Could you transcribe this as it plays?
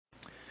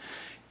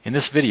In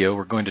this video,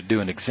 we're going to do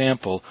an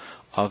example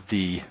of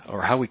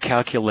how we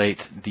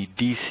calculate the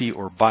DC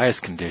or bias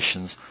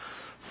conditions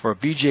for a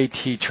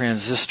BJT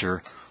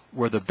transistor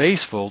where the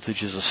base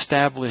voltage is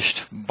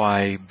established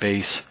by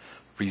base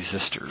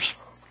resistors.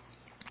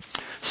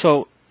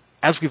 So,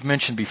 as we've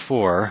mentioned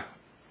before,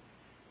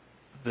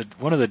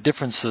 one of the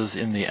differences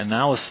in the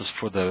analysis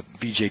for the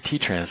BJT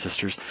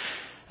transistors,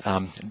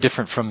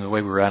 different from the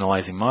way we were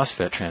analyzing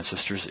MOSFET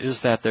transistors,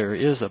 is that there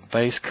is a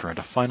base current,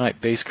 a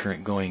finite base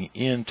current going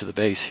into the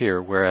base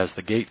here, whereas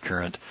the gate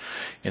current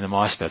in the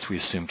MOSFETs we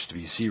assumed to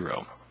be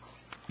 0.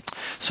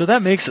 So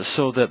that makes it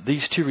so that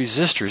these two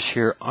resistors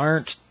here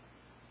aren't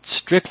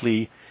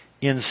strictly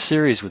in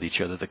series with each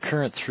other. The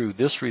current through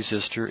this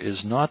resistor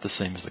is not the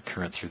same as the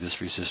current through this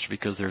resistor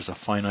because there's a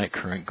finite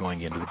current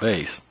going into the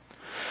base.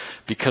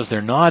 Because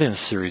they're not in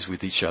series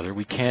with each other,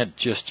 we can't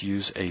just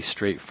use a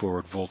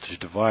straightforward voltage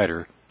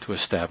divider to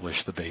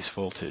establish the base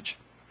voltage.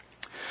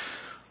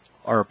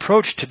 Our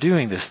approach to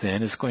doing this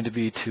then is going to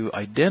be to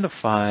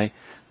identify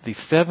the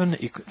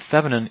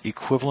Thevenin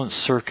equivalent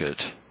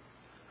circuit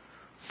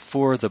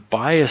for the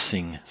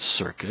biasing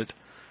circuit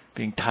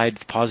being tied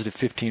to positive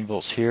 15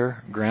 volts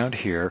here, ground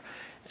here,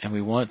 and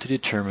we want to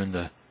determine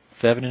the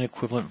Thevenin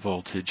equivalent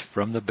voltage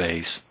from the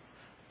base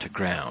to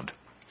ground.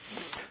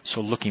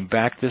 So looking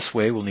back this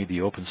way, we'll need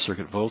the open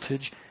circuit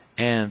voltage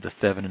and the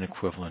Thevenin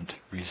equivalent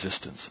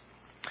resistance.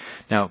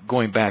 Now,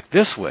 going back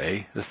this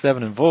way, the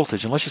Thevenin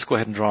voltage, and let's just go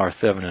ahead and draw our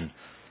Thevenin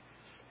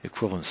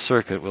equivalent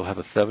circuit. We'll have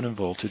a Thevenin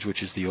voltage,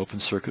 which is the open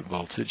circuit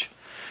voltage,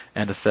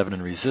 and a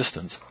Thevenin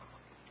resistance.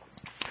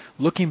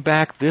 Looking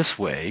back this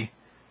way,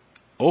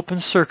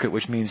 open circuit,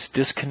 which means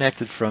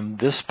disconnected from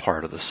this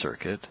part of the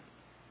circuit,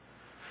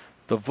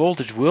 the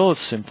voltage will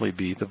simply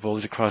be the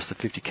voltage across the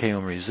 50 k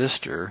ohm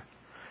resistor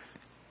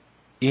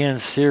in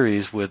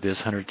series with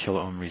this 100 kilo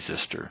ohm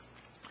resistor.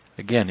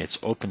 Again, it's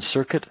open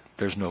circuit.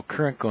 There's no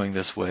current going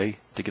this way.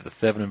 To get the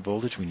Thevenin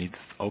voltage, we need the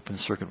open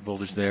circuit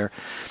voltage there.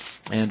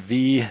 And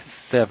V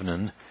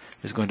Thevenin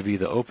is going to be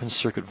the open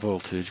circuit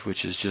voltage,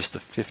 which is just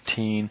the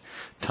 15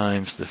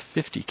 times the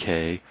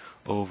 50k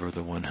over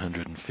the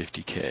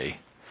 150k.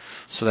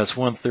 So that's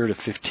 1/3 of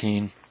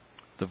 15.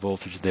 The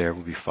voltage there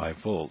will be 5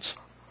 volts.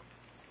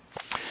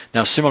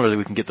 Now, similarly,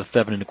 we can get the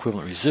Thevenin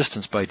equivalent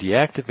resistance by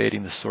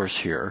deactivating the source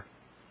here,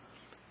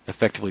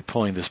 effectively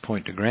pulling this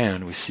point to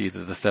ground. We see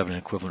that the Thevenin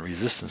equivalent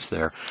resistance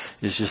there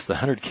is just the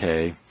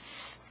 100k.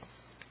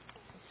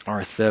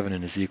 Our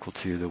Thevenin is equal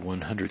to the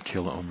 100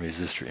 kilo ohm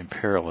resistor in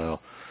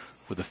parallel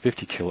with a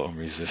 50 kilo ohm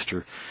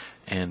resistor,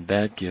 and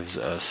that gives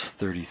us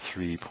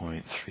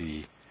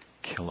 33.3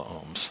 kilo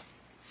ohms.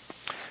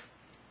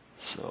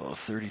 So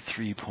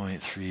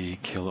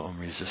 33.3 kilo ohm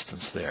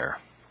resistance there.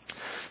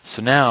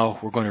 So now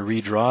we're going to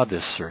redraw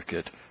this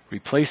circuit,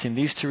 replacing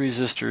these two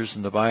resistors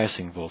and the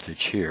biasing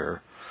voltage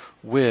here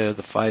with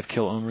a 5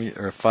 kilo ohm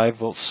or 5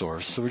 volt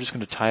source. So we're just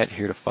going to tie it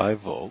here to 5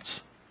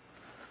 volts.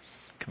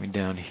 Coming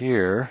down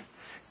here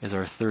is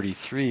our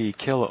 33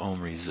 kilo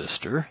ohm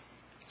resistor.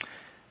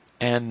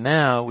 And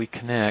now we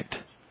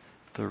connect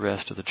the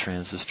rest of the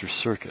transistor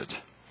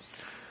circuit.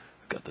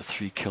 We've got the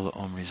 3 kilo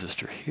ohm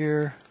resistor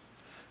here,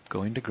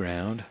 going to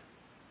ground.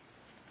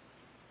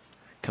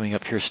 Coming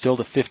up here still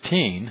to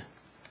 15,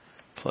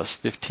 plus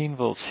 15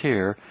 volts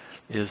here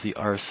is the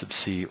R sub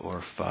C,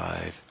 or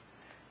 5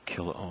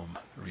 kilo ohm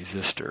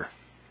resistor.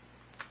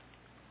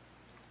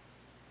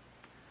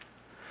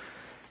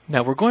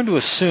 Now we're going to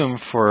assume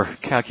for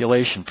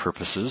calculation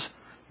purposes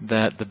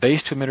that the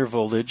base to emitter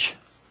voltage,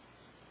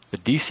 the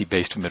DC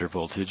base to emitter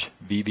voltage,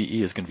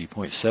 VBE, is going to be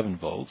 0.7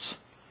 volts.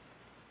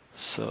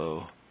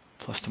 So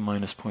plus to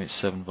minus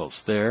 0.7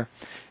 volts there,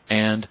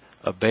 and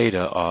a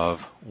beta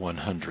of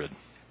 100.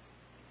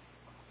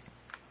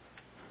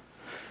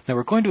 Now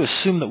we're going to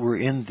assume that we're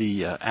in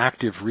the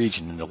active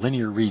region, in the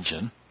linear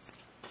region,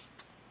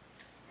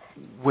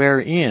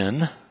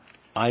 wherein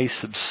I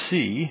sub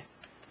C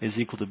is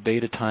equal to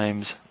beta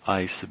times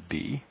I sub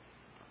B,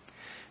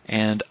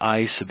 and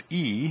I sub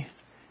E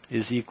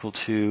is equal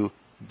to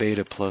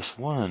beta plus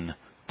 1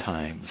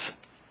 times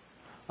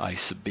I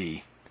sub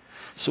B.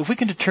 So if we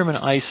can determine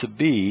I sub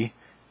B,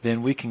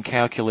 then we can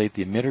calculate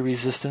the emitter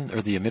resistance,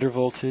 or the emitter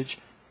voltage,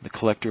 the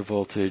collector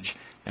voltage,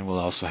 and we'll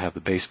also have the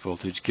base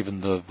voltage.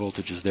 Given the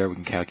voltages there, we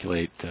can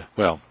calculate,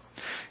 we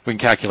can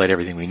calculate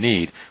everything we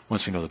need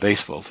once we know the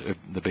base voltage,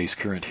 the base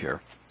current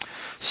here.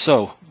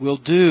 So we'll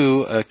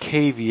do a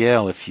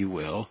KVL, if you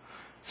will.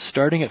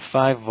 Starting at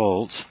 5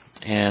 volts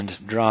and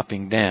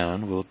dropping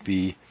down will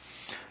be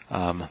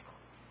 5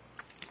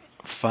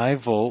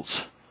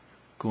 volts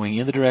going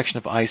in the direction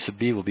of I sub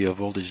B will be a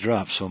voltage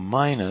drop, so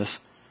minus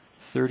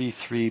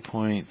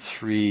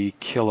 33.3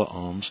 kilo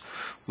ohms.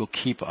 We'll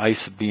keep I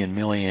sub B in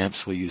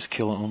milliamps. We'll use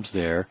kilo ohms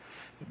there.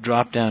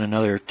 Drop down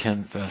another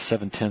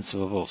 7/10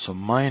 of a volt, so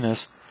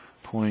minus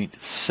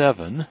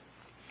 0.7.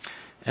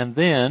 And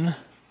then,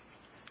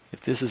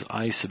 if this is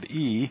I sub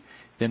E,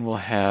 then we'll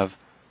have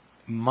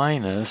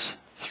minus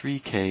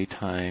 3k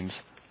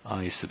times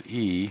I sub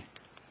E,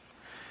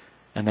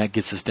 and that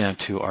gets us down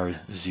to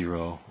our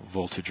 0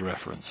 voltage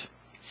reference.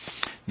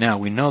 Now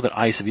we know that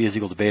I sub E is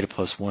equal to beta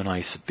plus 1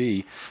 I sub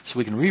B, so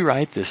we can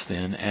rewrite this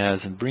then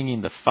as in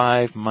bringing the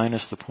 5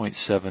 minus the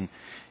 0.7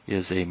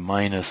 is a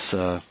minus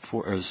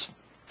is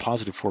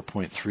positive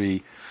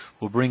 4.3.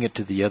 We'll bring it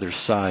to the other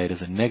side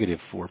as a negative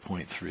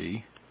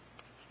 4.3.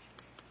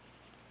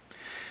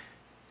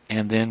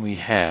 And then we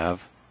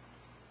have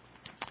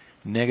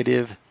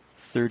negative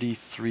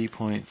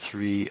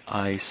 33.3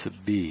 I sub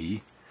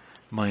B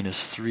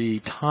minus 3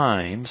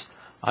 times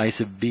I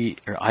sub B,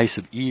 or I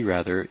sub E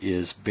rather,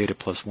 is beta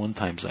plus 1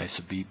 times I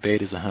sub B.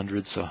 Beta is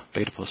 100, so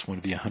beta plus 1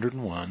 would be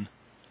 101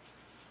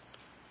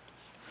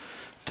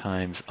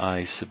 times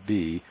I sub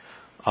B,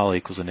 all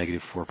equals a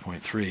negative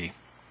 4.3.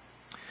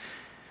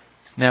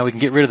 Now we can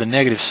get rid of the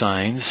negative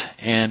signs,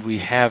 and we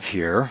have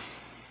here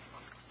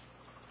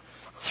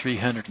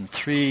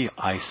 303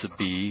 I sub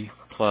B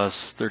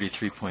plus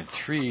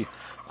 33.3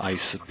 I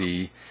sub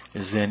B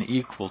is then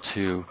equal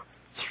to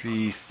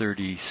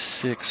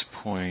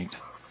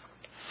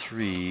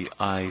 336.3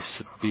 I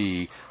sub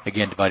B,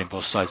 again dividing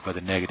both sides by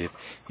the negative,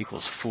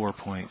 equals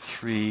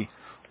 4.3,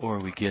 or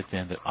we get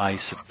then that I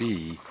sub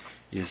B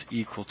is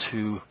equal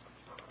to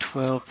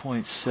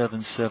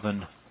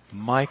 12.77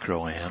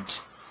 microamps,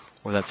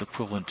 or that's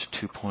equivalent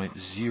to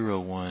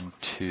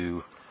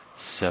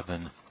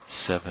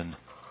 2.01277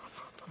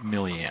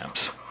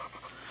 milliamps.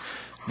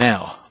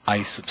 Now,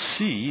 I sub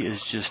C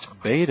is just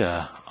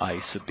beta I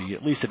sub B,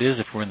 at least it is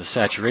if we're in the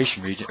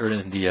saturation region, or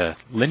in the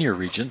linear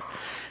region,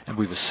 and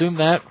we've assumed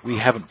that. We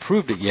haven't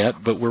proved it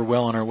yet, but we're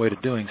well on our way to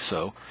doing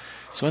so.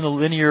 So in the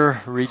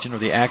linear region, or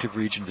the active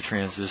region of the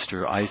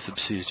transistor, I sub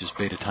C is just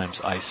beta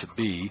times I sub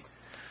B.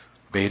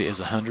 Beta is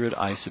 100,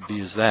 I sub B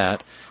is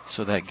that,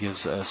 so that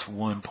gives us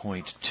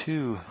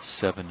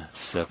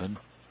 1.277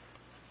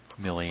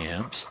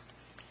 milliamps.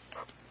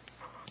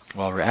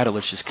 While we're at it,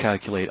 let's just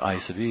calculate I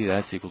sub E.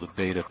 That's equal to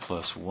beta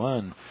plus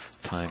 1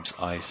 times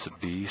I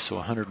sub B. So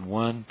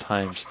 101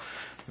 times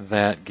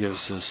that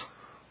gives us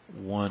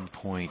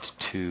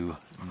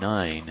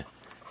 1.29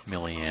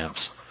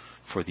 milliamps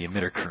for the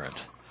emitter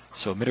current.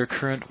 So emitter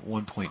current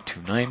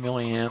 1.29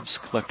 milliamps,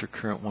 collector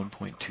current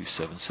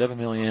 1.277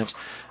 milliamps,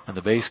 and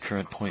the base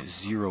current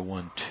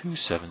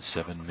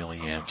 0.01277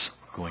 milliamps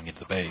going into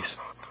the base.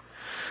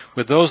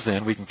 With those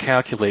then, we can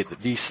calculate that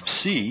V sub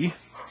C,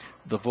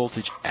 the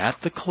voltage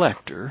at the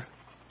collector,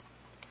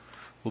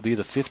 will be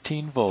the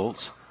 15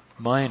 volts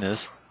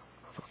minus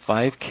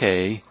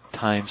 5K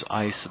times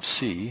I sub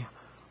C.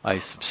 I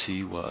sub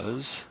C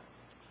was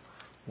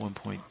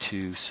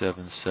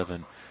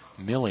 1.277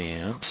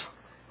 milliamps,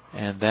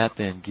 and that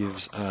then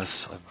gives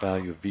us a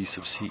value of V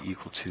sub C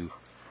equal to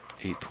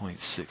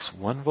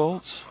 8.61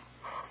 volts.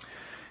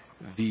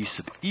 V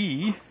sub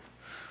E,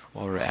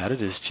 while we're at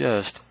it, is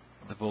just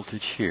the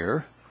voltage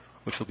here,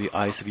 which will be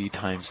I sub E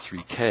times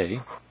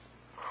 3K.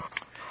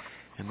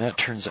 And that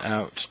turns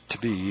out to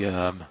be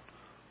 1.29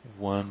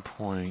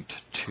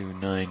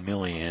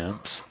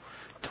 milliamps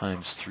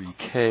times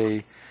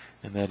 3K,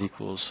 and that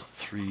equals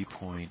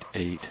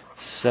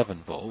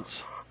 3.87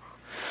 volts.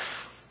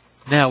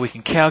 Now we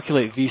can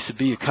calculate V sub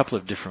B a couple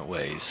of different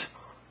ways.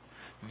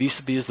 V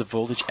sub B is the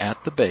voltage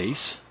at the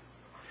base.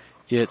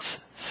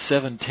 It's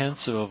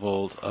 0.7 of a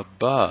volt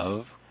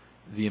above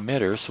the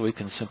emitter, so we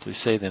can simply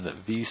say then that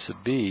V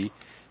sub B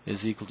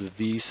is equal to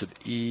V sub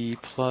E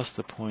plus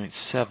the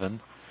 0.7.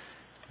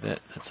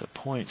 That's a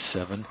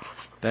 0.7.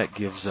 That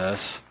gives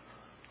us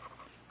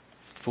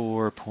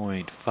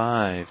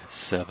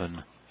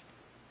 4.57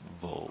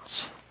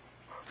 volts.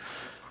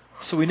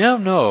 So we now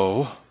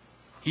know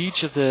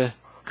each of the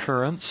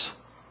currents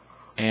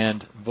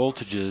and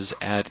voltages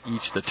at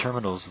each of the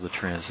terminals of the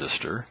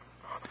transistor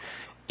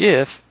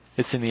if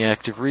it's in the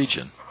active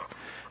region.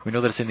 We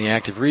know that it's in the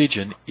active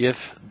region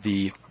if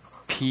the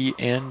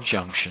PN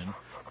junction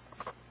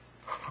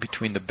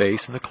between the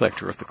base and the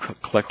collector, if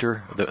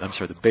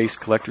the base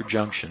collector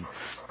junction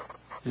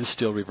is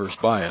still reverse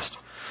biased.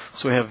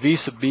 So we have V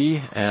sub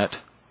B at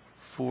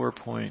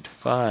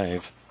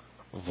 4.5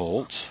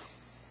 volts.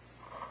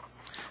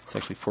 It's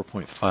actually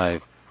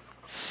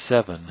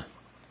 4.57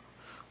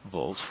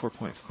 volts,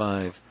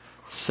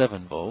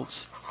 4.57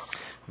 volts.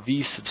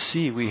 V sub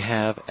C we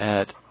have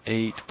at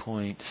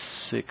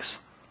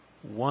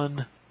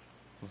 8.61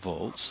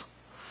 volts.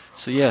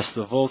 So yes,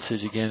 the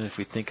voltage, again, if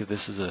we think of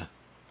this as a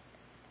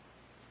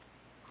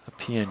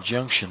PN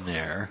junction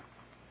there,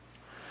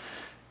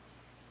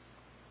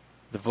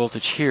 the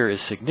voltage here is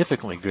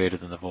significantly greater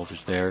than the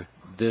voltage there.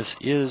 This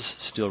is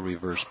still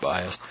reverse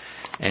biased,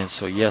 and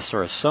so yes,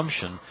 our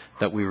assumption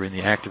that we were in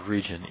the active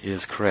region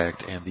is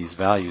correct, and these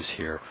values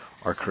here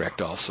are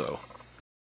correct also.